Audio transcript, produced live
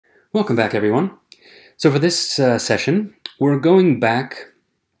Welcome back, everyone. So for this session, we're going back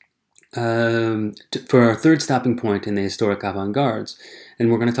for our third stopping point in the historic avant-gardes, and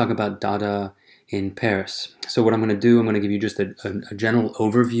we're going to talk about Dada in Paris. So what I'm going to do, I'm going to give you just a general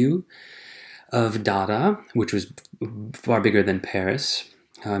overview of Dada, which was far bigger than Paris,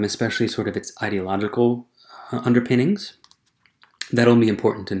 especially sort of its ideological underpinnings. That'll be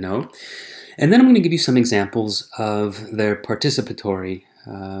important to know. And then I'm going to give you some examples of their participatory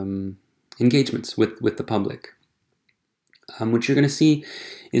engagements with the public, which you're going to see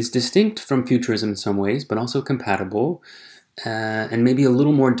is distinct from Futurism in some ways, but also compatible, and maybe a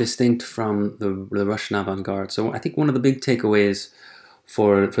little more distinct from the Russian avant-garde. So I think one of the big takeaways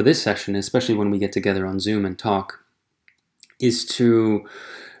for this session, especially when we get together on Zoom and talk, is to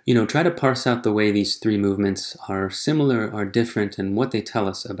try to parse out the way these three movements are similar, are different, and what they tell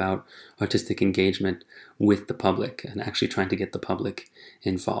us about artistic engagement with the public, and actually trying to get the public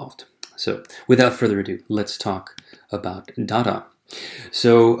involved. So without further ado, let's talk about Dada.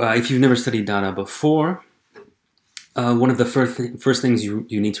 So if you've never studied Dada before, one of the first things you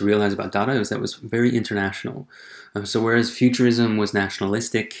need to realize about Dada is that it was very international. So whereas Futurism was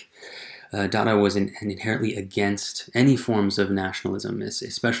nationalistic, Dada was inherently against any forms of nationalism,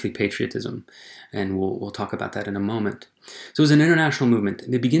 especially patriotism, and we'll talk about that in a moment. So it was an international movement.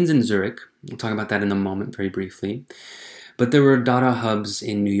 It begins in Zurich. We'll talk about that in a moment, very briefly. But there were Dada hubs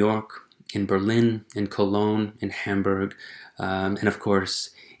in New York, in Berlin, in Cologne, in Hamburg, and of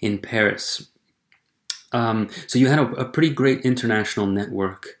course in Paris. So you had a pretty great international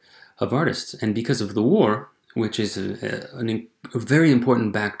network of artists, and because of the war, which is a very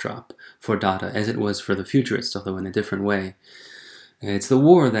important backdrop for Dada, as it was for the Futurists, although in a different way. It's the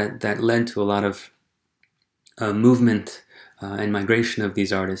war that led to a lot of movement and migration of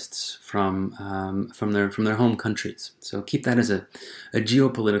these artists from their home countries. So keep that as a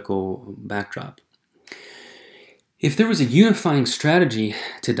geopolitical backdrop. If there was a unifying strategy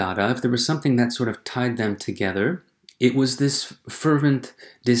to Dada, if there was something that sort of tied them together, it was this fervent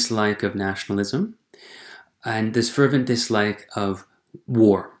dislike of nationalism and this fervent dislike of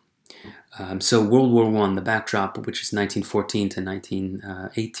war. So World War I, the backdrop, which is 1914 to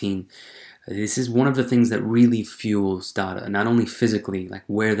 1918, this is one of the things that really fuels Dada, not only physically, like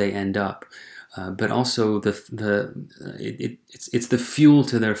where they end up, but also it's the fuel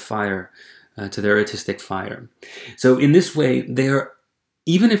to their fire, to their artistic fire. So in this way,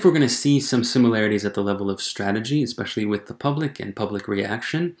 even if we're going to see some similarities at the level of strategy, especially with the public and public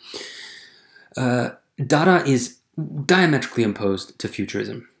reaction, Dada is diametrically opposed to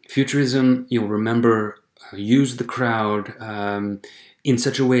Futurism. Futurism, you'll remember, used the crowd in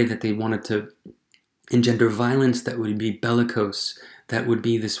such a way that they wanted to engender violence that would be bellicose, that would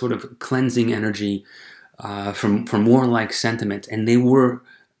be this sort of cleansing energy from warlike sentiment. And they were,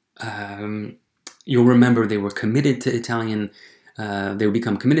 you'll remember, they were committed to Italian. They would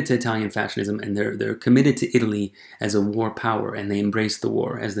become committed to Italian fascism, and they're committed to Italy as a war power, and they embrace the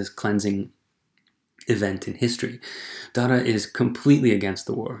war as this cleansing event in history. Dada is completely against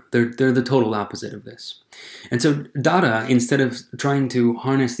the war. They're the total opposite of this. And so Dada, instead of trying to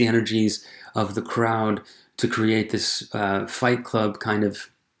harness the energies of the crowd to create this fight club kind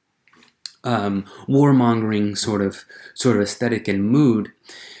of warmongering sort of aesthetic and mood,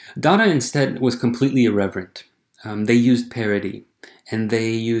 Dada instead was completely irreverent. They used parody and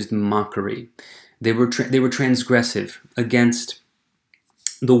they used mockery. They were transgressive against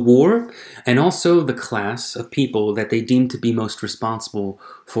the war, and also the class of people that they deemed to be most responsible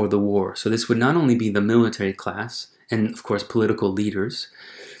for the war. So this would not only be the military class, and of course political leaders,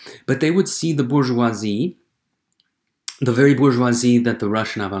 but they would see the bourgeoisie, the very bourgeoisie that the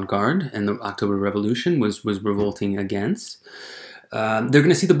Russian avant-garde and the October Revolution was revolting against. They're going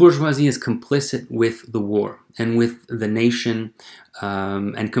to see the bourgeoisie as complicit with the war, and with the nation,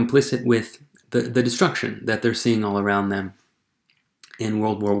 and complicit with the destruction that they're seeing all around them in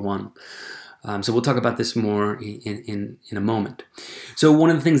World War I. So we'll talk about this more in a moment. So one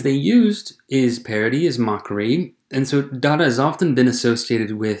of the things they used is parody, is mockery, and so Dada has often been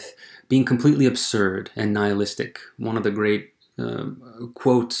associated with being completely absurd and nihilistic. One of the great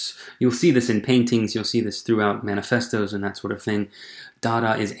quotes, you'll see this in paintings, you'll see this throughout manifestos and that sort of thing,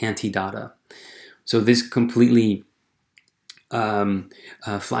 Dada is anti-Dada. So this completely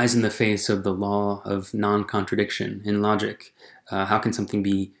flies in the face of the law of non-contradiction in logic. How can something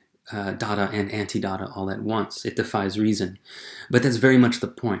be Dada and anti-Dada all at once? It defies reason. But that's very much the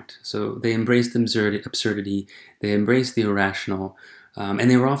point. So they embraced absurdity, they embraced the irrational,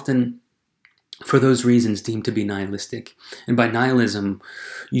 and they were often for those reasons deemed to be nihilistic. And by nihilism,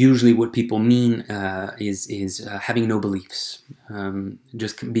 usually what people mean is having no beliefs,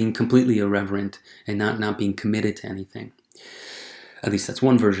 just being completely irreverent and not being committed to anything. At least that's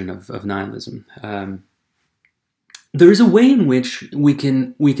one version of nihilism. There is a way in which we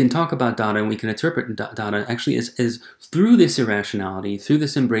can talk about Dada and we can interpret Dada actually as through this irrationality, through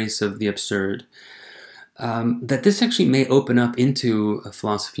this embrace of the absurd, that this actually may open up into a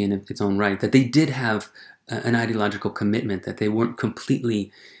philosophy in its own right, that they did have an ideological commitment, that they weren't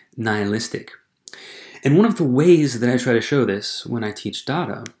completely nihilistic. And one of the ways that I try to show this when I teach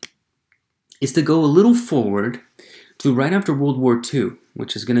Dada is to go a little forward to right after World War II,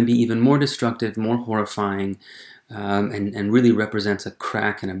 which is going to be even more destructive, more horrifying, and really represents a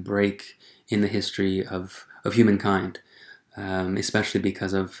crack and a break in the history of humankind, especially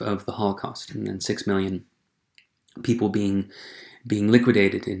because of the Holocaust and 6 million people being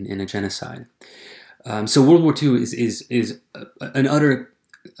liquidated in a genocide. So World War II is an utter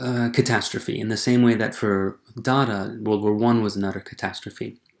catastrophe, in the same way that for Dada, World War I was an utter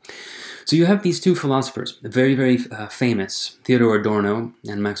catastrophe. So you have these two philosophers, very, very famous, Theodor Adorno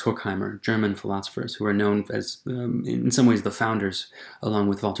and Max Horkheimer, German philosophers who are known as, in some ways, the founders, along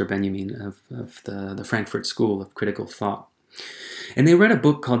with Walter Benjamin, of the Frankfurt School of Critical Thought. And they read a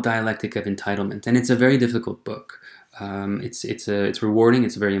book called Dialectic of Entitlement, and it's a very difficult book. It's rewarding,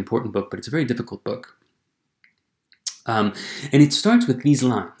 it's a very important book, but it's a very difficult book. And it starts with these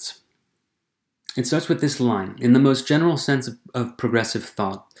lines. It starts with this line: in the most general sense of progressive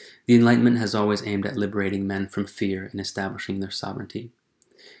thought, the Enlightenment has always aimed at liberating men from fear and establishing their sovereignty.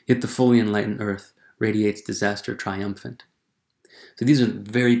 Yet the fully enlightened earth radiates disaster triumphant. So these are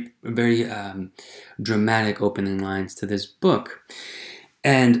very, very dramatic opening lines to this book.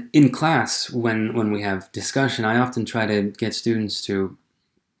 And in class, when we have discussion, I often try to get students to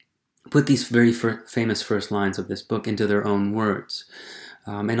put these very famous first lines of this book into their own words.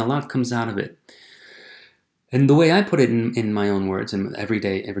 And a lot comes out of it. And the way I put it in my own words, in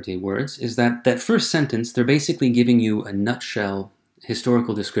everyday words, is that first sentence, they're basically giving you a nutshell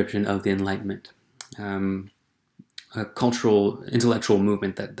historical description of the Enlightenment, a cultural, intellectual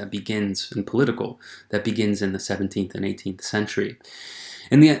movement that begins, and political, that begins in the 17th and 18th century.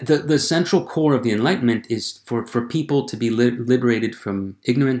 And the central core of the Enlightenment is for people to be liberated from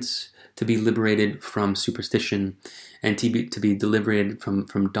ignorance, to be liberated from superstition, and to be liberated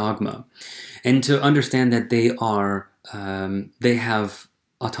from dogma, and to understand that they have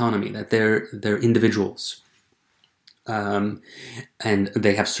autonomy, that they're individuals, and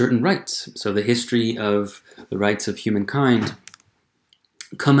they have certain rights. So the history of the rights of humankind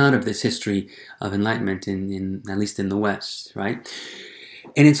come out of this history of enlightenment, in at least in the West, right?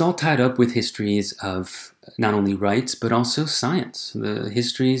 And it's all tied up with histories of not only rights, but also science, the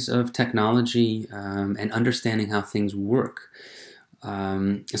histories of technology, and understanding how things work.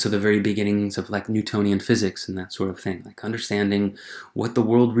 So the very beginnings of like Newtonian physics and that sort of thing, like understanding what the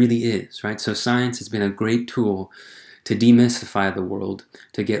world really is, right? So science has been a great tool to demystify the world,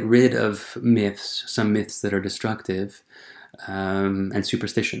 to get rid of myths, some myths that are destructive, and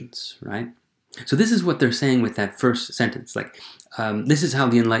superstitions, right? So this is what they're saying with that first sentence. Like, this is how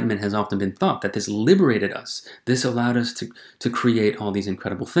the Enlightenment has often been thought, that this liberated us. This allowed us to create all these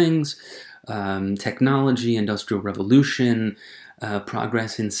incredible things, technology, industrial revolution,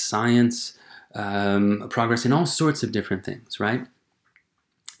 progress in science, progress in all sorts of different things, right?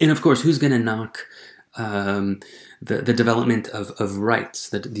 And of course, who's going to knock the development of rights,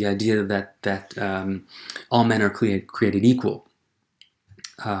 the idea that all men are created equal?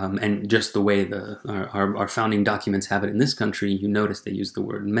 And just the way our founding documents have it in this country, you notice they use the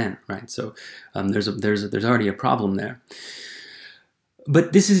word men, right? So there's already a problem there.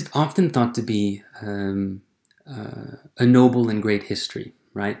 But this is often thought to be a noble and great history,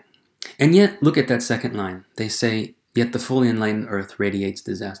 right? And yet, look at that second line. They say, "Yet the fully enlightened earth radiates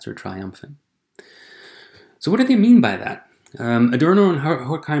disaster triumphant." So what do they mean by that? Adorno and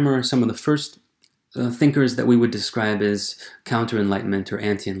Horkheimer are some of the first thinkers that we would describe as counter-enlightenment or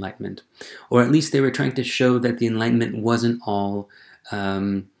anti-enlightenment, or at least they were trying to show that the Enlightenment wasn't all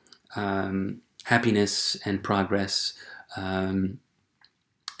happiness and progress and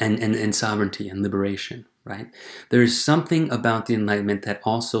sovereignty and liberation, right? There is something about the Enlightenment that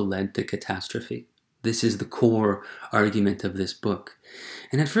also led to catastrophe. This is the core argument of this book.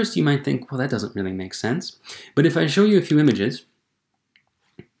 And at first you might think, well, that doesn't really make sense. But if I show you a few images,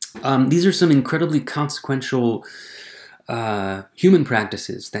 these are some incredibly consequential human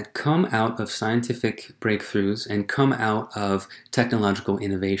practices that come out of scientific breakthroughs and come out of technological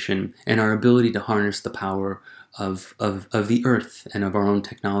innovation and our ability to harness the power of the earth and of our own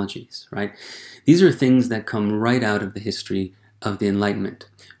technologies, right? These are things that come right out of the history of the Enlightenment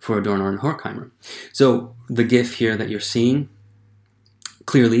for Adorno and Horkheimer. So the GIF here that you're seeing,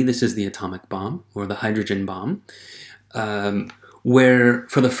 clearly this is the atomic bomb or the hydrogen bomb, where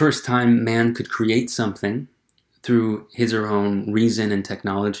for the first time man could create something through his or her own reason and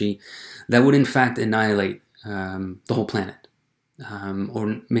technology that would in fact annihilate the whole planet.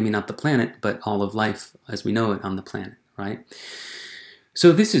 Or maybe not the planet, but all of life as we know it on the planet, right?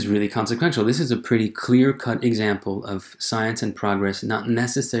 So this is really consequential. This is a pretty clear-cut example of science and progress not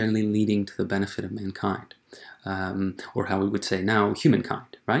necessarily leading to the benefit of mankind, or how we would say now,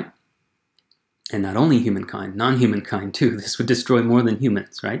 humankind, right? And not only humankind, non-humankind too. This would destroy more than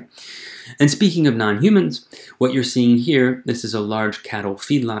humans, right? And speaking of non-humans, what you're seeing here, this is a large cattle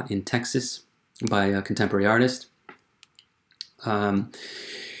feedlot in Texas by a contemporary artist.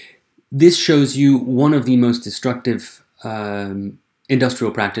 This shows you one of the most destructive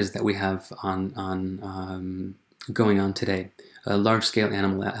industrial practices that we have going on today, large-scale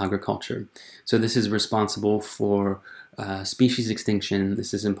animal agriculture. So this is responsible for species extinction.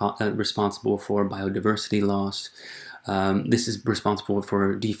 This is responsible for biodiversity loss. This is responsible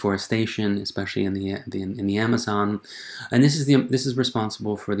for deforestation, especially in the Amazon, and this is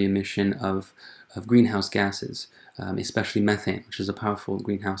responsible for the emission of greenhouse gases, especially methane, which is a powerful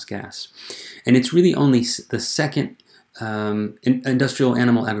greenhouse gas. And it's really only the second. Industrial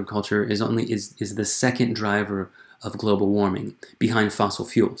animal agriculture is the second driver of global warming behind fossil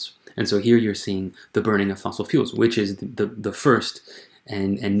fuels. And so here you're seeing the burning of fossil fuels, which is the first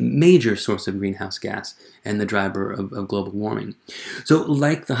and major source of greenhouse gas and the driver of global warming. So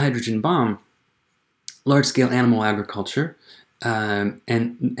like the hydrogen bomb, large-scale animal agriculture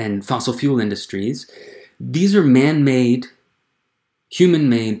and fossil fuel industries, these are man-made,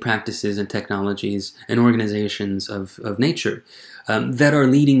 human-made practices and technologies and organizations of nature that are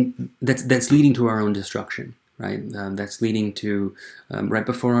that's leading to our own destruction, right? That's leading to right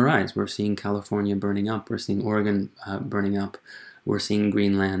before our eyes. We're seeing California burning up. We're seeing Oregon burning up. We're seeing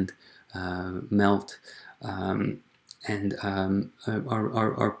Greenland melt, and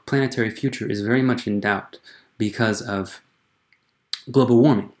our planetary future is very much in doubt because of global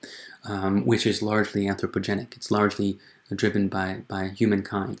warming, which is largely anthropogenic. It's largely driven by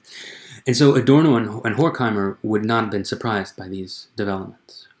humankind. And so Adorno and Horkheimer would not have been surprised by these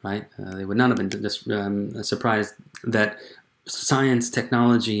developments, right? They would not have been surprised that science,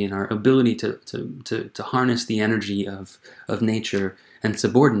 technology, and our ability to harness the energy of nature and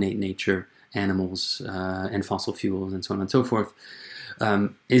subordinate nature, animals and fossil fuels and so on and so forth,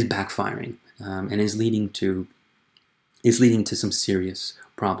 is backfiring and is leading to some serious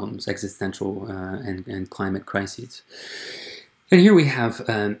problems, existential and climate crises. And here we have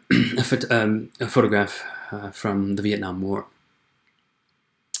a photograph from the Vietnam War.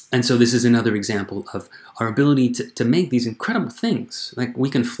 And so this is another example of our ability to make these incredible things. Like we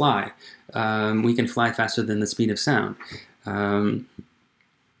can fly faster than the speed of sound. We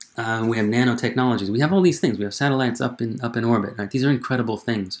have nanotechnologies. We have all these things. We have satellites up in orbit. Right? These are incredible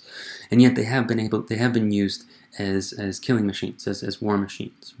things, and yet they have been used as killing machines, as war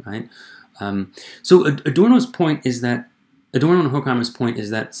machines, right? So Adorno and Horkheimer's point is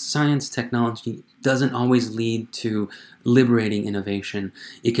that science, technology doesn't always lead to liberating innovation.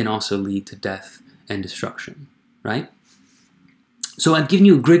 It can also lead to death and destruction, right? So I've given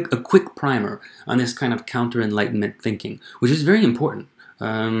you a quick primer on this kind of counter-enlightenment thinking, which is very important.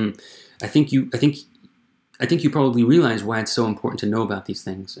 I think you probably realize why it's so important to know about these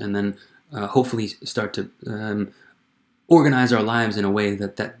things, and then hopefully start to organize our lives in a way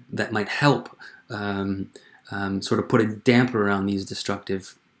that might help sort of put a damper around these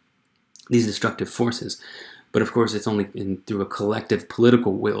destructive forces. But of course, it's only through a collective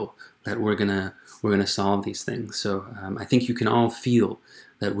political will that we're gonna solve these things. So I think you can all feel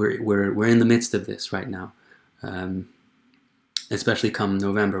that we're in the midst of this right now, especially come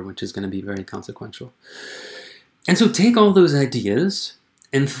November, which is going to be very consequential. And so take all those ideas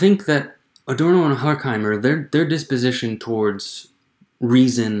and think that Adorno and Horkheimer, their disposition towards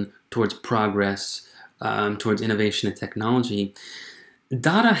reason, towards progress, towards innovation and technology,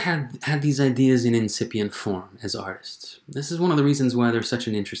 Dada had these ideas in incipient form as artists. This is one of the reasons why they're such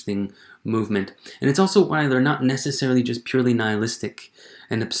an interesting movement, and it's also why they're not necessarily just purely nihilistic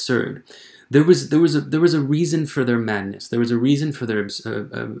and absurd. There was a reason for their madness. There was a reason for their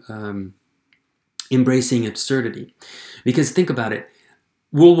embracing absurdity, because think about it.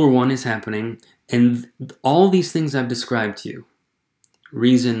 World War I is happening, And all these things I've described to you,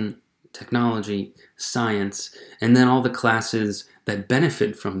 reason, technology, science, and then all the classes that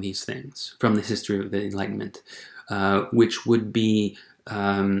benefit from these things, from the history of the Enlightenment, which would be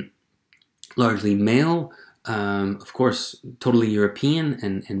largely male, of course, totally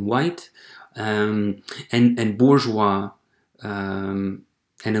European and white, and bourgeois and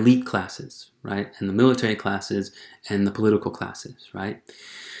elite classes, right? And the military classes and the political classes, right?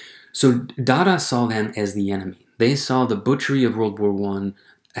 So Dada saw them as the enemy. They saw the butchery of World War I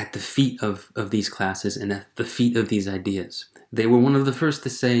at the feet of these classes and at the feet of these ideas. They were one of the first to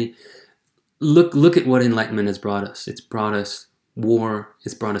say, look at what Enlightenment has brought us. It's brought us war.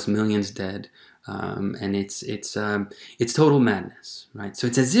 It's brought us millions dead. And it's total madness, right? So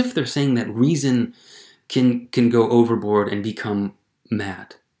it's as if they're saying that reason can go overboard and become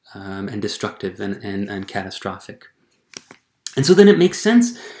mad and destructive and catastrophic. And so then it makes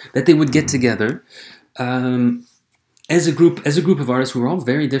sense that they would get together as a group of artists who were all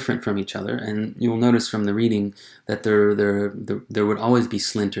very different from each other. And you'll notice from the reading that there would always be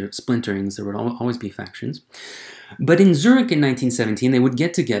splinterings. There would always be factions. But in Zurich in 1917, they would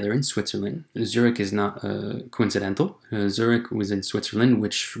get together in Switzerland. Zurich is not coincidental. Zurich was in Switzerland,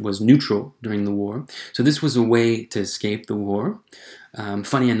 which was neutral during the war. So this was a way to escape the war.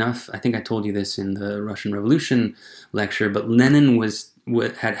 Funny enough, I think I told you this in the Russian Revolution lecture, but Lenin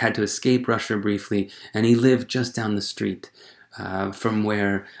had to escape Russia briefly, and he lived just down the street from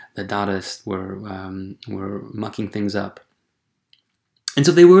where the Dadaists were mucking things up. And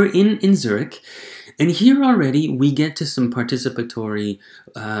so they were in Zurich, and here already we get to some participatory,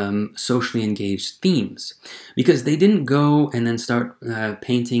 socially engaged themes, because they didn't go and then start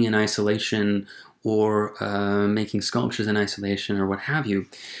painting in isolation or making sculptures in isolation or what have you.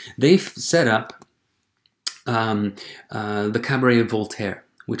 They've set up the Cabaret of Voltaire,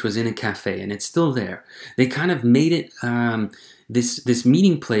 which was in a cafe, and it's still there. They kind of made it this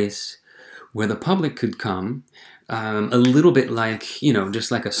meeting place where the public could come, a little bit like, you know,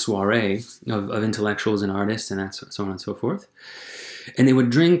 just like a soiree of intellectuals and artists and so on and so forth. And they would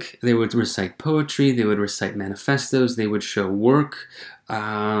drink, they would recite poetry, they would recite manifestos, they would show work,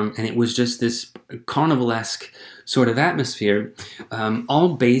 and it was just this carnivalesque sort of atmosphere,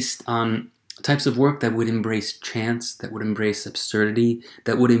 all based on types of work that would embrace chance, that would embrace absurdity,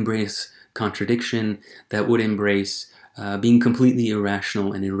 that would embrace contradiction, that would embrace being completely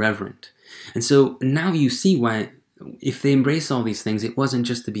irrational and irreverent. And so now you see why, if they embrace all these things, it wasn't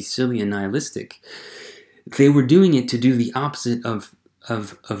just to be silly and nihilistic. They were doing it to do the opposite of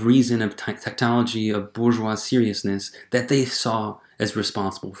reason, of technology, of bourgeois seriousness that they saw as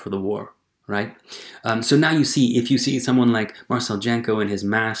responsible for the war, right? So now you see, if you see someone like Marcel Janko in his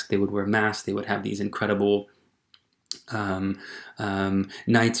mask, they would wear masks, they would have these incredible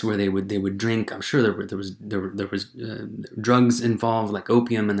nights where they would drink. I'm sure there was drugs involved, like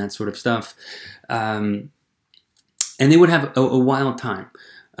opium and that sort of stuff, and they would have a wild time.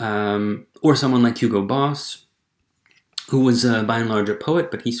 Or someone like Hugo Boss, who was by and large a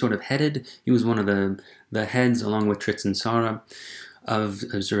poet, but he sort of he was one of the heads, along with Tristan Tzara, of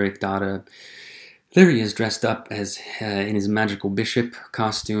Zurich Dada. There he is, dressed up as in his magical bishop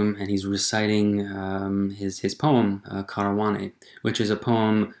costume, and he's reciting his poem, Karawane, which is a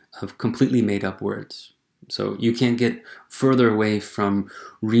poem of completely made-up words. So you can't get further away from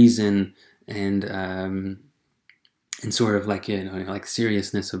reason and sort of like, you know, like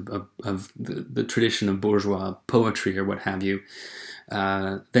seriousness of the tradition of bourgeois poetry or what have you,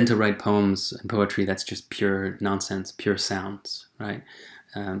 than to write poems and poetry that's just pure nonsense, pure sounds, right?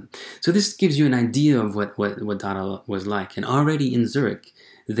 So this gives you an idea of what Dada was like. And already in Zurich,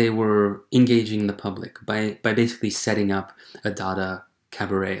 they were engaging the public by basically setting up a Dada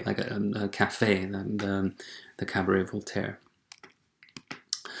cabaret, like a cafe, the Cabaret Voltaire.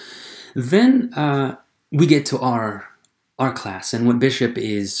 Then we get to our class, and what Bishop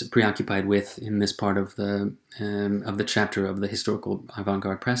is preoccupied with in this part of the chapter of the historical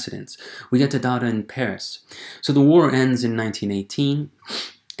avant-garde precedents. We get to Dada in Paris. So the war ends in 1918,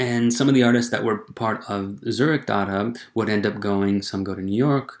 and some of the artists that were part of Zurich Dada would end up going, some go to New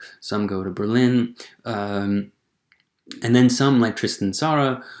York, some go to Berlin, and then some, like Tristan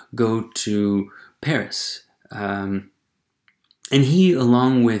Tzara, go to Paris. And he,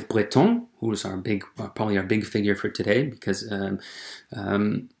 along with Breton, who's probably our big figure for today, because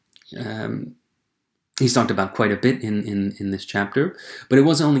he's talked about quite a bit in this chapter. But it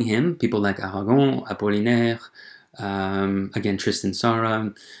wasn't only him. People like Aragon, Apollinaire, again Tristan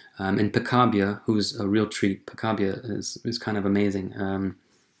Tzara, and Picabia, who's a real treat. Picabia is kind of amazing.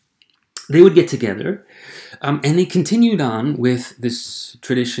 They would get together, and they continued on with this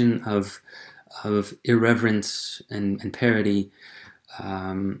tradition of of irreverence and parody,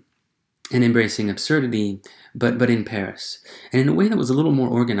 and embracing absurdity, but in Paris, and in a way that was a little more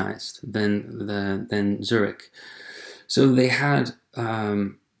organized than Zurich. So they had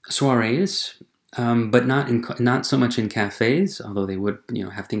soirees, but not so much in cafes, although they would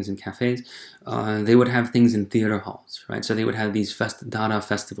have things in cafes. They would have things in theater halls, right? So they would have these Dada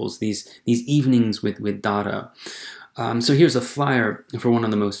festivals, these evenings with Dada. So here's a flyer for one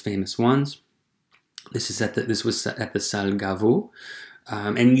of the most famous ones. This was at the Salle Gaveau.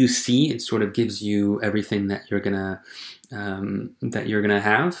 And you see, it sort of gives you everything that you're gonna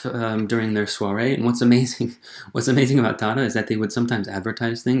have during their soiree. And what's amazing about Dada is that they would sometimes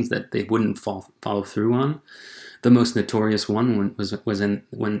advertise things that they wouldn't follow through on. The most notorious one was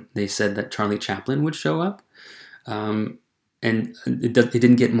when they said that Charlie Chaplin would show up, and it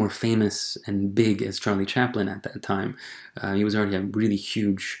didn't get more famous and big as Charlie Chaplin at that time. He was already a really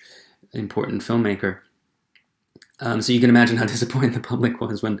huge, important filmmaker. So you can imagine how disappointed the public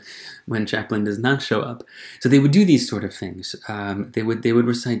was when Chaplin does not show up. So they would do these sort of things. They would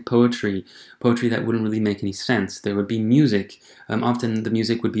recite poetry that wouldn't really make any sense. There would be music. Often the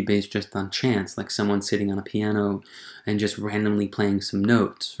music would be based just on chance, like someone sitting on a piano and just randomly playing some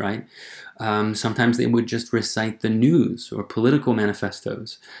notes, right? Sometimes they would just recite the news or political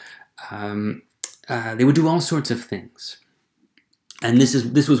manifestos. They would do all sorts of things. And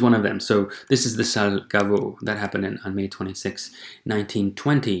this was one of them. So this is the Salle Gaveau that happened on May 26,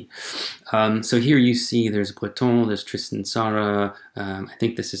 1920. So here you see there's Breton, there's Tristan Tzara, I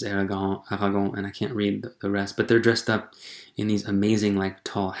think this is Aragon, and I can't read the rest, but they're dressed up in these amazing like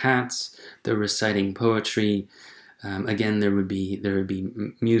tall hats. They're reciting poetry. Again, there would be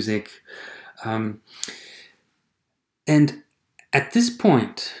music. And at this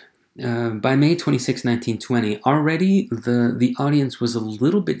point, by May 26, 1920, already the audience was a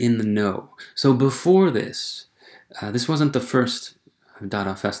little bit in the know. So before this, this wasn't the first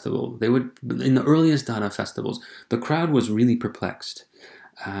Dada festival. In the earliest Dada festivals, the crowd was really perplexed,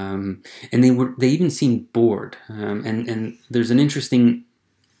 and they even seemed bored. And there's an interesting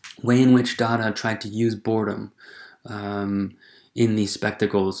way in which Dada tried to use boredom in these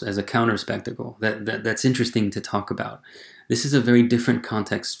spectacles as a counter spectacle. That's interesting to talk about. This is a very different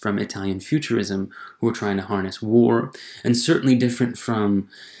context from Italian Futurism, who were trying to harness war, and certainly different from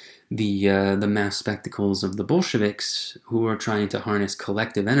the mass spectacles of the Bolsheviks, who were trying to harness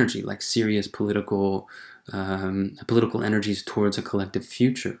collective energy, like serious political energies towards a collective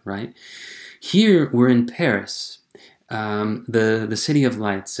future. Right? Here we're in Paris, the city of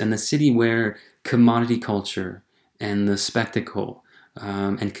lights, and the city where commodity culture and the spectacle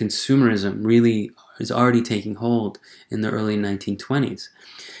and consumerism really is already taking hold in the early 1920s.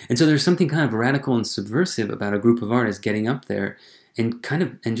 And so there's something kind of radical and subversive about a group of artists getting up there and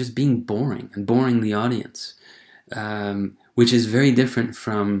just being boring and boring the audience, which is very different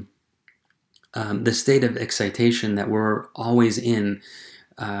from the state of excitation that we're always in,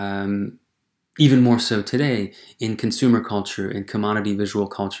 even more so today, in consumer culture, in commodity visual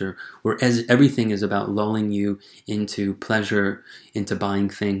culture, where everything is about lulling you into pleasure, into buying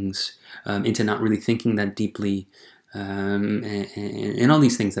things, into not really thinking that deeply, and all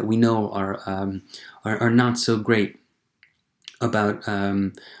these things that we know are not so great about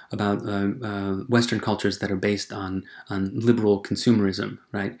Western cultures that are based on liberal consumerism,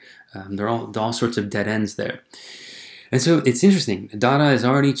 right? There are all sorts of dead ends there. And so it's interesting. Dada is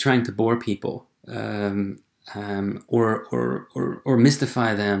already trying to bore people, or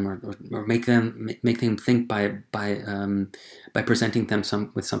mystify them, or make them think by presenting them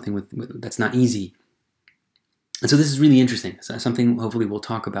with something that's not easy. And so this is really interesting. So something hopefully we'll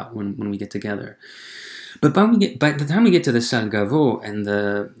talk about when we get together. But by the time we get to the Salle Gaveau and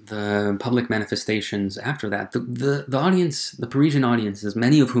the public manifestations after that, the audience, the Parisian audiences,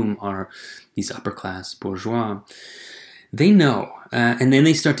 many of whom are these upper class bourgeois, they know, and then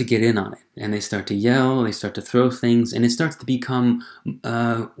they start to get in on it, and they start to yell, they start to throw things, and it starts to become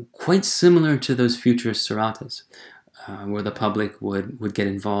quite similar to those futurist seratas, where the public would get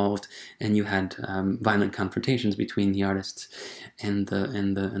involved, and you had violent confrontations between the artists and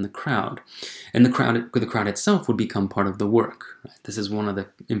the crowd, and the crowd itself would become part of the work. Right? This is one of the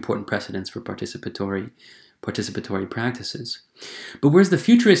important precedents for participatory practices. But whereas the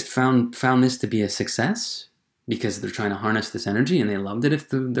futurists found this to be a success, because they're trying to harness this energy, and they loved it if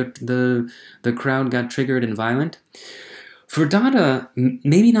the crowd got triggered and violent. For Dada,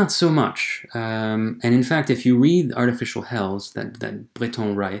 maybe not so much. And in fact, if you read Artificial Hells that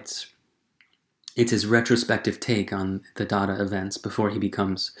Breton writes, it's his retrospective take on the Dada events before he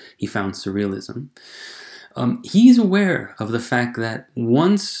found surrealism. He's aware of the fact that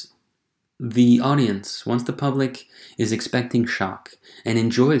once the audience, once the public is expecting shock and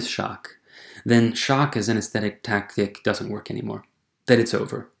enjoys shock, then shock as an aesthetic tactic doesn't work anymore. That it's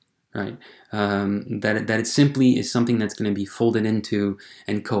over, right? That it simply is something that's going to be folded into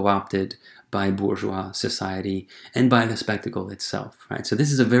and co-opted by bourgeois society and by the spectacle itself, right? So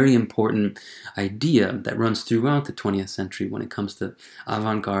this is a very important idea that runs throughout the 20th century when it comes to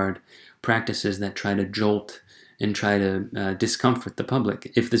avant-garde practices that try to jolt and try to discomfort the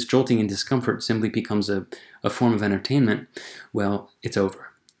public. If this jolting and discomfort simply becomes a form of entertainment, well, it's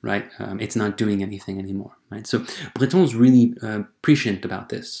over, right? It's not doing anything anymore, right? So Breton's really prescient about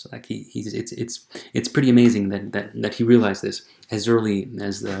this. Like it's pretty amazing that he realized this as early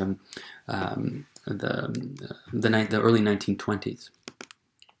as the early 1920s.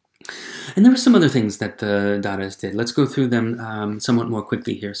 And there were some other things that the Dadaists did. Let's go through them somewhat more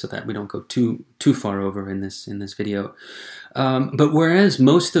quickly here, so that we don't go too far over in this video. But whereas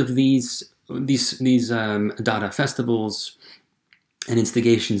most of these Dada festivals and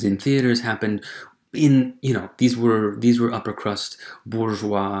instigations in theaters happened in, these were upper crust,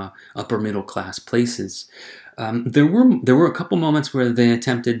 bourgeois, upper middle class places. There were a couple moments where they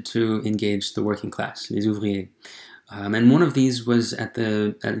attempted to engage the working class, les ouvriers. And one of these was at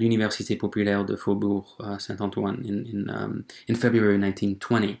l'Université Populaire de Faubourg Saint-Antoine in February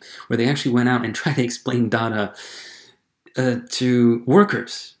 1920, where they actually went out and tried to explain Dada to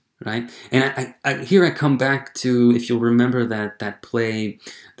workers, right? And here I come back to, if you'll remember that play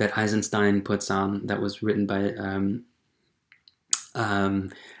that Eisenstein puts on, that was written by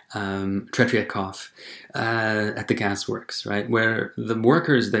Tretyakov at the gasworks, right? Where the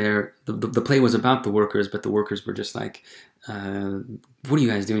workers there, the play was about the workers, but the workers were just like, what are you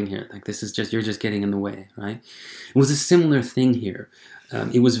guys doing here? Like, this is just, you're just getting in the way, right? It was a similar thing here.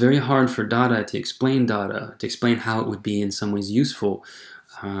 It was very hard for Dada, to explain how it would be in some ways useful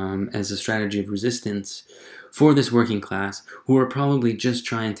as a strategy of resistance for this working class, who are probably just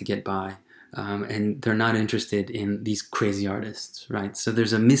trying to get by. And they're not interested in these crazy artists, right? So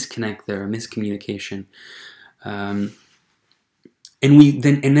there's a misconnect there, a miscommunication, and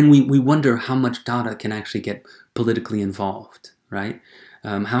then we wonder how much Dada can actually get politically involved, right?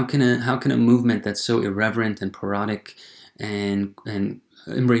 How can a movement that's so irreverent and parodic and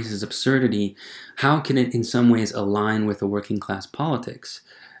embraces absurdity, how can it in some ways align with the working class politics?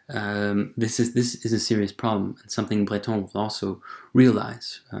 This is a serious problem, and something Breton will also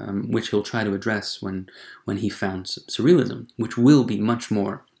realize, which he'll try to address when he founds surrealism, which will be much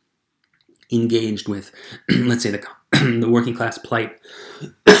more engaged with, let's say, the working class plight,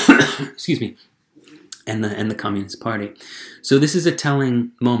 excuse me, and the Communist Party. So this is a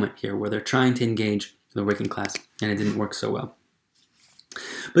telling moment here where they're trying to engage the working class, and it didn't work so well.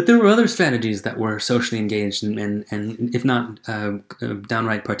 But there were other strategies that were socially engaged and if not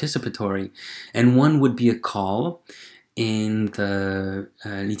downright participatory. And one would be a call in the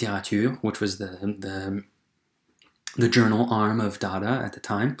Littérature, which was the journal arm of Dada at the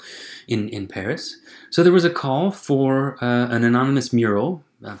time in Paris. So there was a call for an anonymous mural,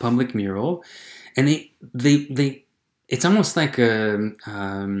 a public mural, and it's almost like a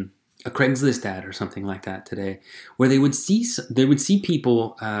Craigslist ad or something like that today, where they would see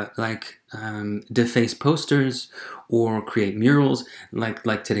people deface posters or create murals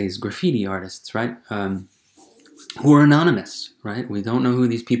like today's graffiti artists, right? Who are anonymous, right? We don't know who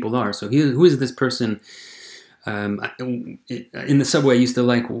these people are. So who is this person? In the subway, I used to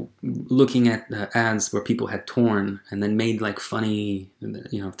like looking at ads where people had torn and then made like funny,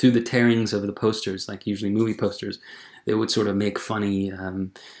 through the tearings of the posters, like usually movie posters, they would sort of make funny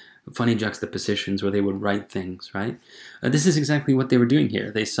juxtapositions where they would write things, right? This is exactly what they were doing here.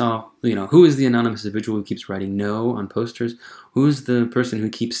 They saw, who is the anonymous individual who keeps writing no on posters? Who's the person who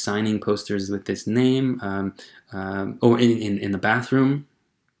keeps signing posters with this name? Or in the bathroom.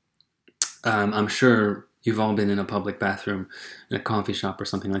 I'm sure you've all been in a public bathroom, in a coffee shop or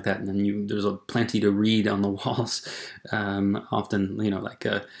something like that, and then there's plenty to read on the walls. Often,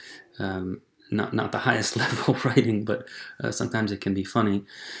 not the highest level writing, but sometimes it can be funny.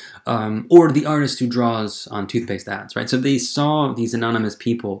 Or the artist who draws on toothpaste ads, right? So they saw these anonymous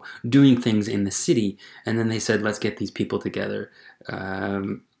people doing things in the city, and then they said, let's get these people together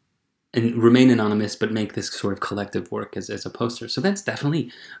and remain anonymous, but make this sort of collective work as a poster. So that's definitely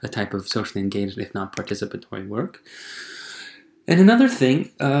a type of socially engaged, if not participatory work. And another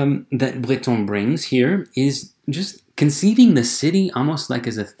thing that Breton brings here is just conceiving the city almost like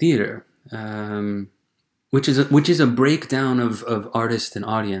as a theater. Which is a breakdown of artist and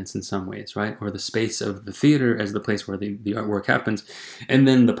audience in some ways, right? Or the space of the theater as the place where the artwork happens, and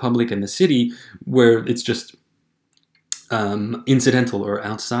then the public and the city where it's just incidental or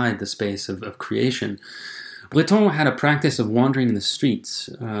outside the space of creation. Breton had a practice of wandering in the streets,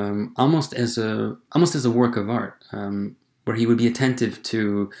 almost as a work of art, where he would be attentive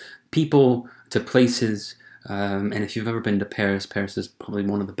to people, to places. And if you've ever been to Paris, Paris is probably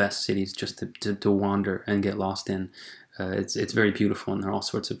one of the best cities just to wander and get lost in. It's very beautiful, and there are all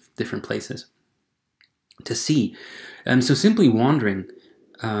sorts of different places to see. So simply wandering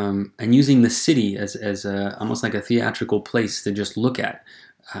and using the city as almost like a theatrical place to just look at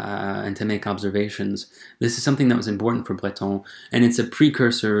and to make observations. This is something that was important for Breton, and it's a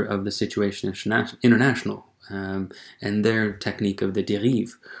precursor of the Situation International and their technique of the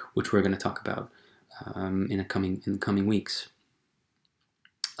dérive, which we're going to talk about in the coming weeks.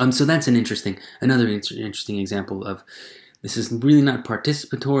 So that's another interesting example of, this is really not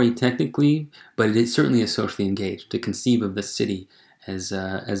participatory technically, but it certainly is socially engaged, to conceive of the city as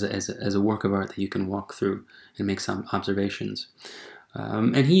a work of art that you can walk through and make some observations.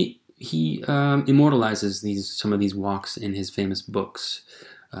 And he immortalizes some of these walks in his famous books,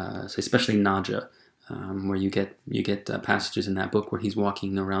 so especially Nadja, where you get passages in that book where he's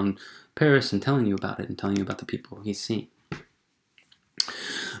walking around Paris and telling you about it and telling you about the people he's seen.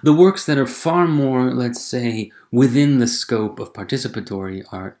 The works that are far more, let's say, within the scope of participatory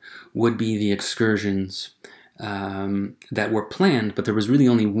art would be the excursions that were planned, but there was really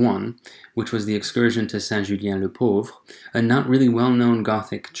only one, which was the excursion to Saint-Julien-le-Pauvre, a not really well-known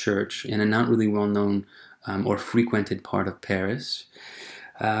Gothic church in a not really well-known or frequented part of Paris.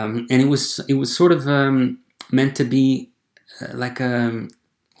 And it was sort of meant to be like a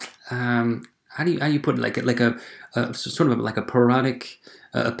how do you put it, like a sort of like a parodic,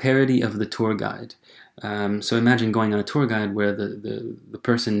 a parody of the tour guide. So imagine going on a tour guide where the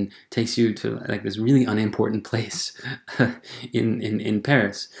person takes you to like this really unimportant place in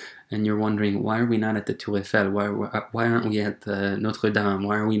Paris, and you're wondering, why are we not at the Tour Eiffel? Why aren't we at Notre Dame?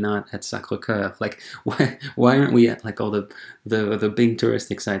 Why are we not at Sacré-Cœur? Like why aren't we at like all the big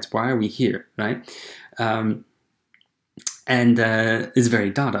touristic sites? Why are we here, right? And it's very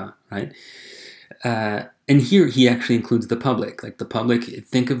Dada, right? And here he actually includes the public. Like the public,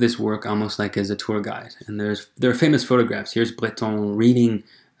 think of this work almost like as a tour guide. And there are famous photographs. Here's Breton reading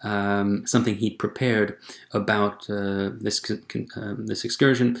something he'd prepared about this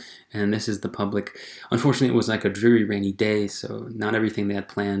excursion, and this is the public. Unfortunately, it was like a dreary, rainy day, so not everything they had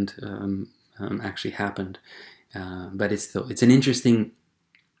planned actually happened. But it's an interesting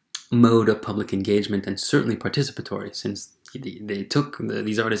mode of public engagement, and certainly participatory, since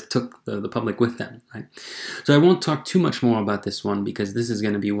these artists took the public with them, right? So I won't talk too much more about this one, because this is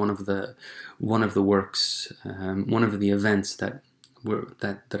going to be one of the works, one of the events that are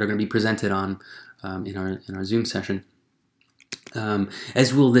going to be presented on in our Zoom session,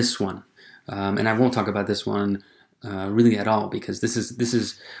 as will this one. And I won't talk about this one really at all, because this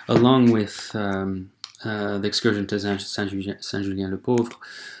is along with the excursion to Saint-Julien-le-Pauvre,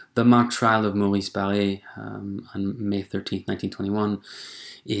 the mock trial of Maurice Barré on May 13th, 1921,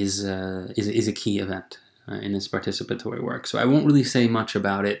 is a key event in this participatory work. So I won't really say much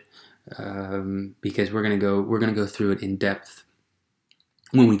about it because we're gonna go through it in depth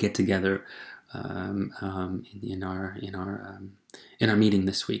when we get together in our meeting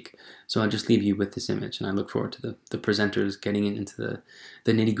this week. So I'll just leave you with this image, and I look forward to the presenters getting into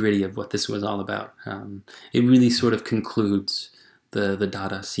the nitty-gritty of what this was all about. It really sort of concludes the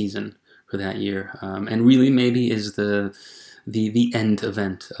Dada season for that year, and really maybe is the end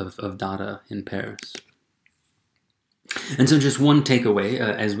event of Dada in Paris. And so just one takeaway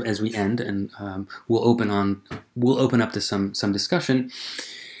as we end, and we'll open up to some discussion,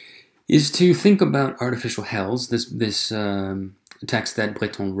 is to think about artificial hells. This text that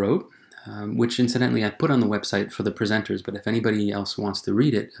Breton wrote, which incidentally I put on the website for the presenters, but if anybody else wants to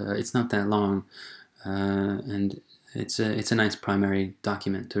read it, it's not that long, and it's a nice primary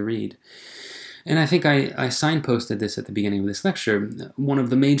document to read. And I think I signposted this at the beginning of this lecture. One of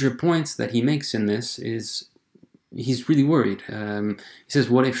the major points that he makes in this is he's really worried. He says,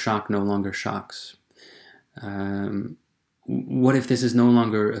 what if shock no longer shocks? What if this is no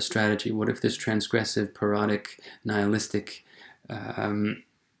longer a strategy? What if this transgressive, parodic, nihilistic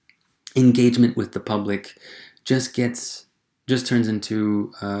engagement with the public just turns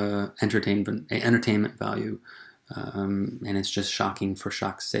into entertainment value? And it's just shocking for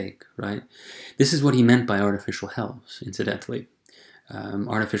shock's sake, right? This is what he meant by artificial hells, incidentally.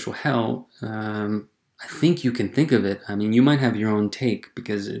 Artificial hell, I think you can think of it, I mean, you might have your own take,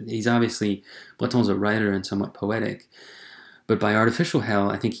 because he's obviously, Breton's a writer and somewhat poetic, but by artificial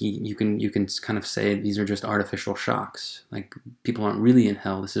hell, I think you can kind of say these are just artificial shocks. Like, people aren't really in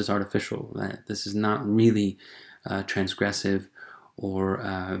hell, this is artificial, right? This is not really transgressive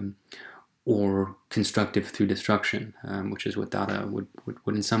or constructive through destruction, which is what Dada would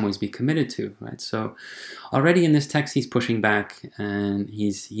in some ways be committed to, right? So already in this text he's pushing back, and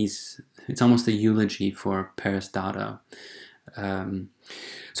it's almost a eulogy for Paris Dada.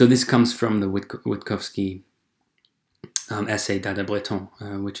 So this comes from the Witkowski essay Dada Breton,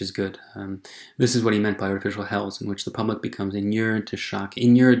 which is good. This is what he meant by artificial hells, in which the public becomes inured to shock.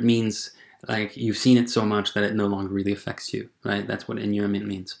 Inured means like you've seen it so much that it no longer really affects you, right? That's what inurement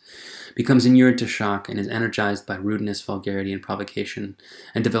means. Becomes inured to shock and is energized by rudeness, vulgarity, and provocation,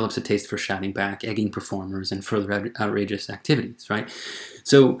 and develops a taste for shouting back, egging performers, and further outrageous activities, right?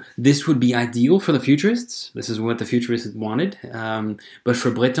 So this would be ideal for the futurists. This is what the futurists wanted. But for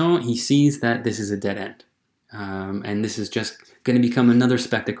Breton, he sees that this is a dead end. And this is just going to become another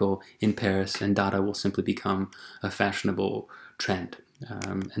spectacle in Paris, and Dada will simply become a fashionable trend.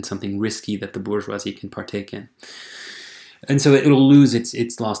 And something risky that the bourgeoisie can partake in, and so it'll lose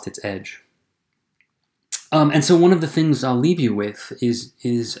it's lost its edge. And so one of the things I'll leave you with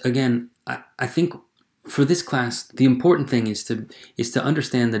is again, I think for this class the important thing is to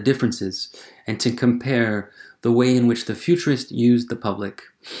understand the differences and to compare the way in which the futurists used the public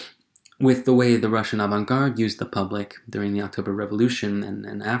with the way the Russian avant-garde used the public during the October Revolution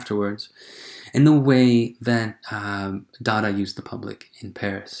and afterwards, and the way that Dada used the public in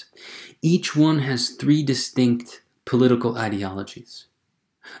Paris. Each one has three distinct political ideologies.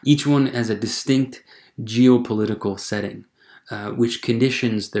 Each one has a distinct geopolitical setting, which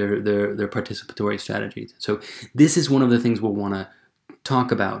conditions their participatory strategies. So this is one of the things we'll want to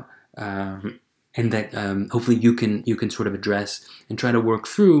talk about, and that hopefully you can sort of address and try to work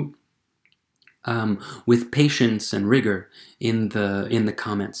through with patience and rigor in the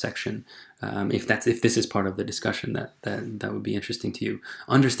comment section, if this is part of the discussion that would be interesting to you.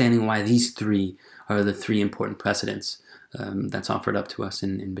 Understanding why these three are the three important precedents that's offered up to us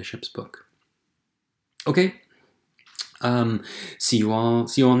in Bishop's book. Okay, see you all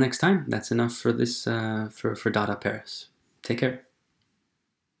next time. That's enough for this for Dada Paris. Take care.